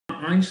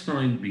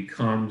Einstein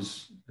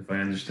becomes, if I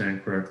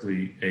understand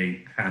correctly,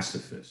 a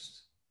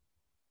pacifist.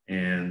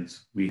 And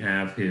we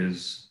have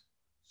his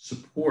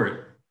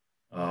support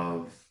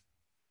of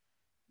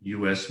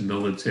US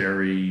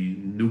military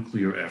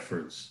nuclear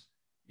efforts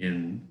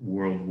in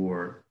World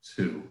War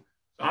II. So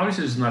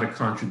obviously, this is not a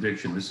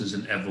contradiction. This is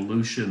an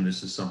evolution.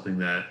 This is something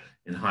that,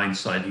 in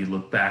hindsight, he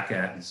looked back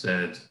at and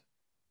said,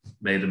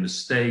 made a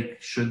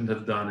mistake, shouldn't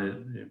have done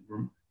it. It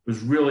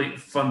was really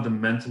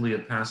fundamentally a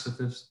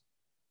pacifist.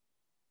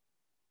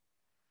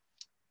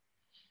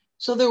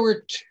 So there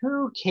were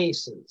two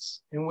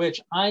cases in which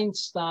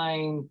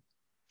Einstein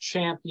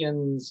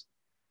champions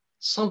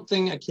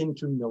something akin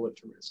to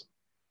militarism.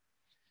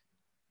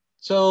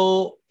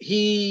 So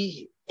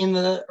he, in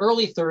the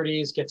early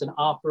 30s, gets an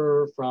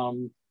offer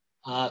from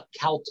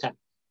Caltech,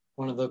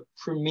 one of the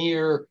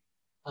premier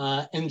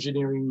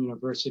engineering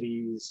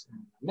universities in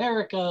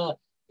America,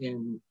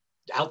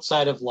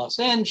 outside of Los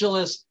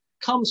Angeles.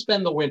 Come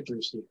spend the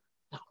winters here.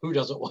 Now, who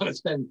doesn't want to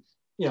spend,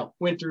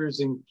 winters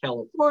in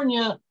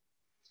California?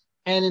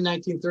 And in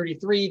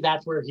 1933,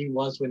 that's where he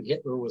was when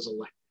Hitler was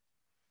elected.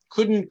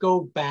 Couldn't go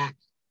back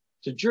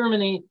to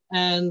Germany,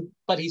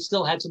 but he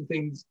still had some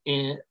things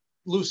in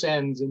loose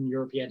ends in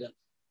Europe he had to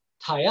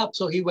tie up,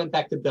 so he went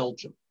back to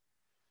Belgium.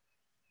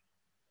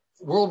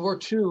 World War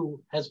II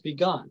has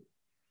begun.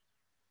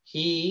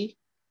 He,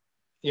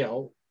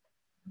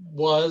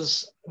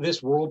 was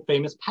this world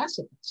famous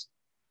pacifist.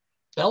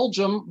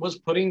 Belgium was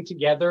putting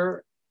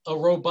together a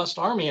robust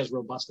army, as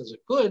robust as it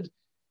could,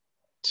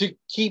 to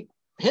keep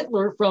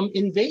Hitler from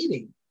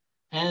invading.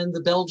 And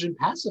the Belgian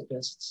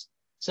pacifists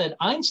said,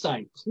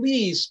 Einstein,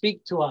 please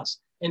speak to us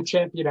and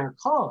champion our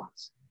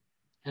cause.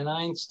 And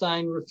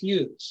Einstein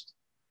refused.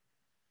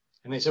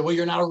 And they said, well,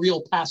 you're not a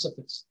real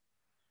pacifist.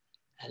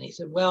 And he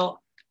said,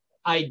 well,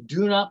 I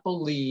do not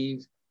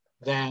believe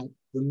that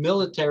the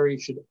military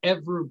should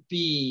ever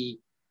be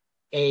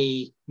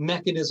a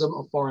mechanism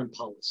of foreign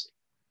policy.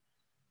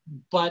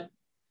 But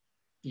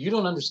you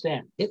don't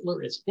understand.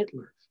 Hitler is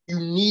Hitler. You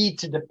need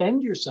to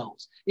defend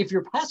yourselves. If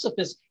you're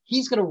pacifist,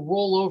 he's going to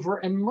roll over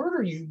and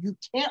murder you. You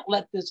can't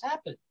let this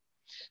happen.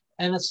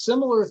 And a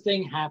similar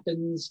thing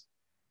happens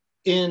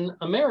in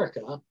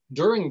America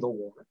during the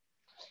war.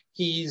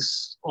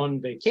 He's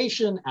on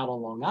vacation out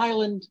on Long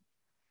Island,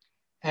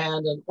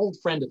 and an old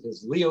friend of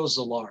his, Leo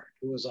Szilard,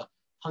 who was a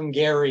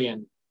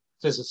Hungarian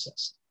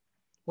physicist,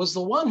 was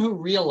the one who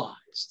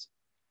realized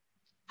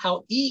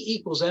how E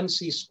equals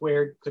mc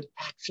squared could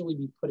actually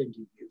be put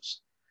into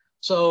use.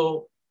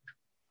 So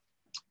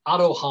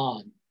Otto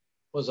Hahn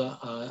was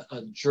a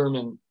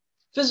German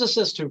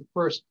physicist who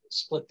first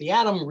split the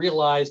atom,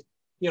 realized,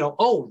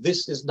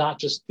 this is not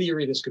just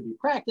theory, this could be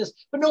practice,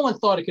 but no one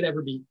thought it could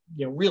ever be,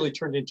 really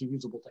turned into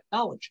usable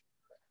technology.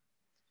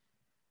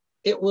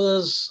 It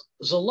was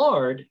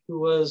Szilard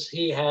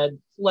he had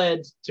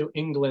fled to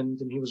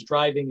England, and he was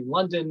driving in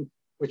London,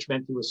 which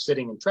meant he was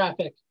sitting in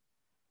traffic.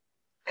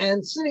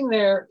 And sitting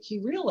there, he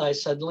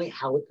realized suddenly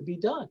how it could be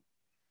done.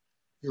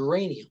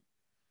 Uranium.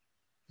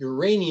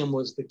 Uranium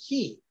was the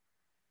key.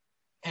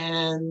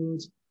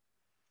 And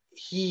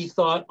he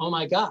thought, oh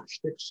my gosh,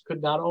 this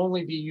could not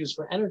only be used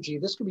for energy,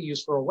 this could be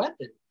used for a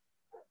weapon.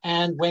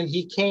 And when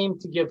he came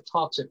to give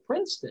talks at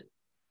Princeton,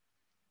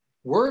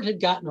 word had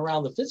gotten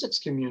around the physics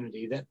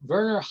community that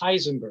Werner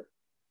Heisenberg,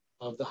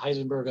 of the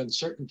Heisenberg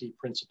uncertainty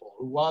principle,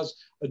 who was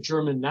a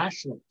German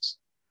nationalist,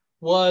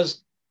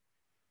 was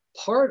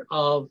part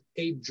of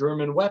a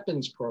German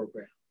weapons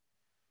program.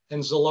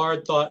 And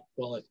Szilard thought,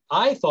 well, if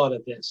I thought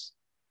of this,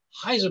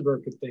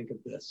 Heisenberg could think of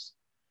this.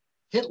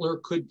 Hitler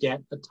could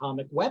get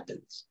atomic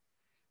weapons.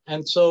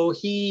 And so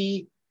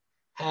he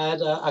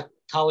had a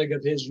colleague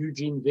of his,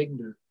 Eugene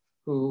Wigner,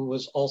 who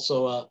was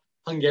also a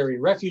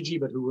Hungarian refugee,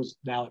 but who was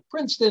now at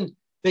Princeton.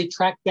 They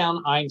track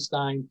down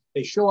Einstein.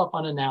 They show up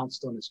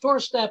unannounced on his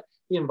doorstep.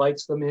 He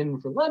invites them in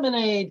for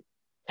lemonade,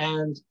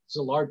 and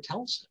Szilard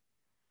tells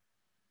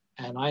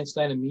him. And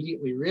Einstein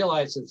immediately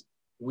realizes,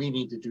 we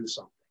need to do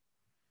something.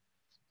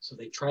 So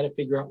they try to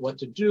figure out what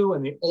to do,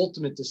 and the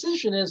ultimate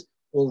decision is,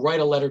 we'll write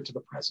a letter to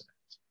the president.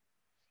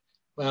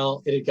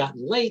 Well, it had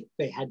gotten late.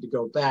 They had to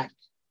go back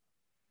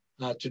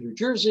to New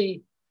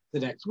Jersey the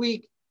next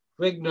week.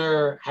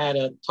 Wigner had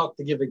a talk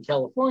to give in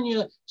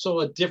California, so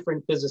a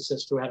different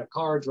physicist who had a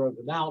car drove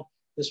him out.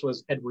 This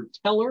was Edward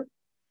Teller,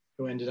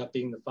 who ended up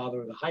being the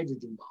father of the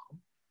hydrogen bomb.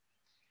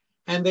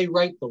 And they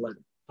write the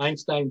letter.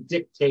 Einstein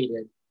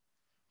dictated.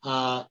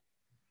 Teller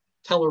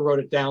wrote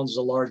it down,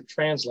 Szilard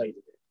translated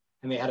it.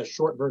 And they had a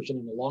short version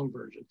and a long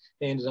version.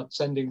 They ended up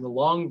sending the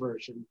long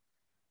version,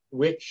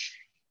 which,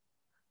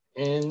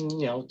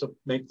 to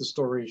make the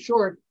story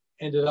short,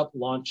 ended up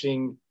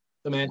launching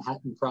the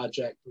Manhattan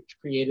Project, which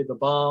created the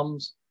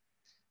bombs.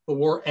 The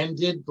war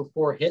ended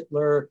before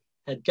Hitler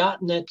had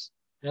gotten it,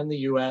 and the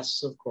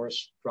US, of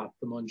course, dropped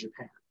them on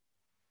Japan.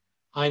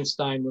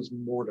 Einstein was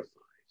mortified.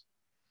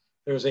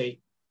 There's a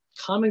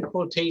common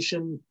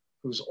quotation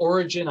whose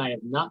origin I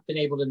have not been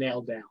able to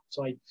nail down.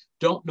 So I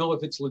don't know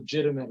if it's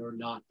legitimate or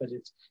not, but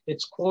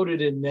it's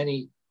quoted in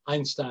many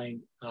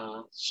Einstein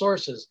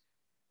sources.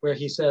 where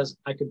he says,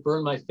 I could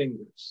burn my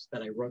fingers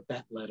that I wrote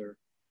that letter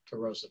to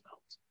Roosevelt.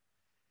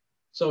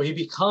 So he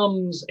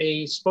becomes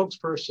a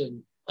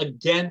spokesperson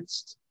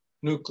against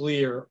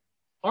nuclear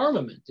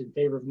armament in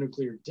favor of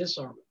nuclear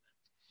disarmament,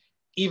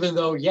 even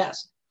though,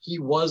 yes, he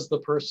was the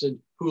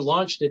person who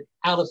launched it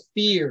out of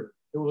fear.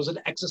 It was an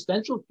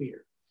existential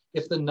fear.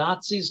 If the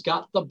Nazis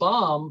got the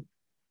bomb,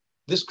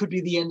 this could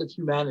be the end of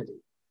humanity.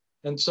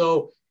 And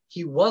so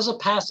he was a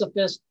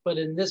pacifist, but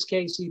in this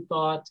case, he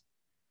thought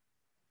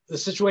the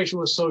situation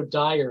was so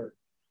dire,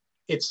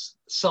 it's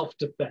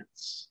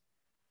self-defense.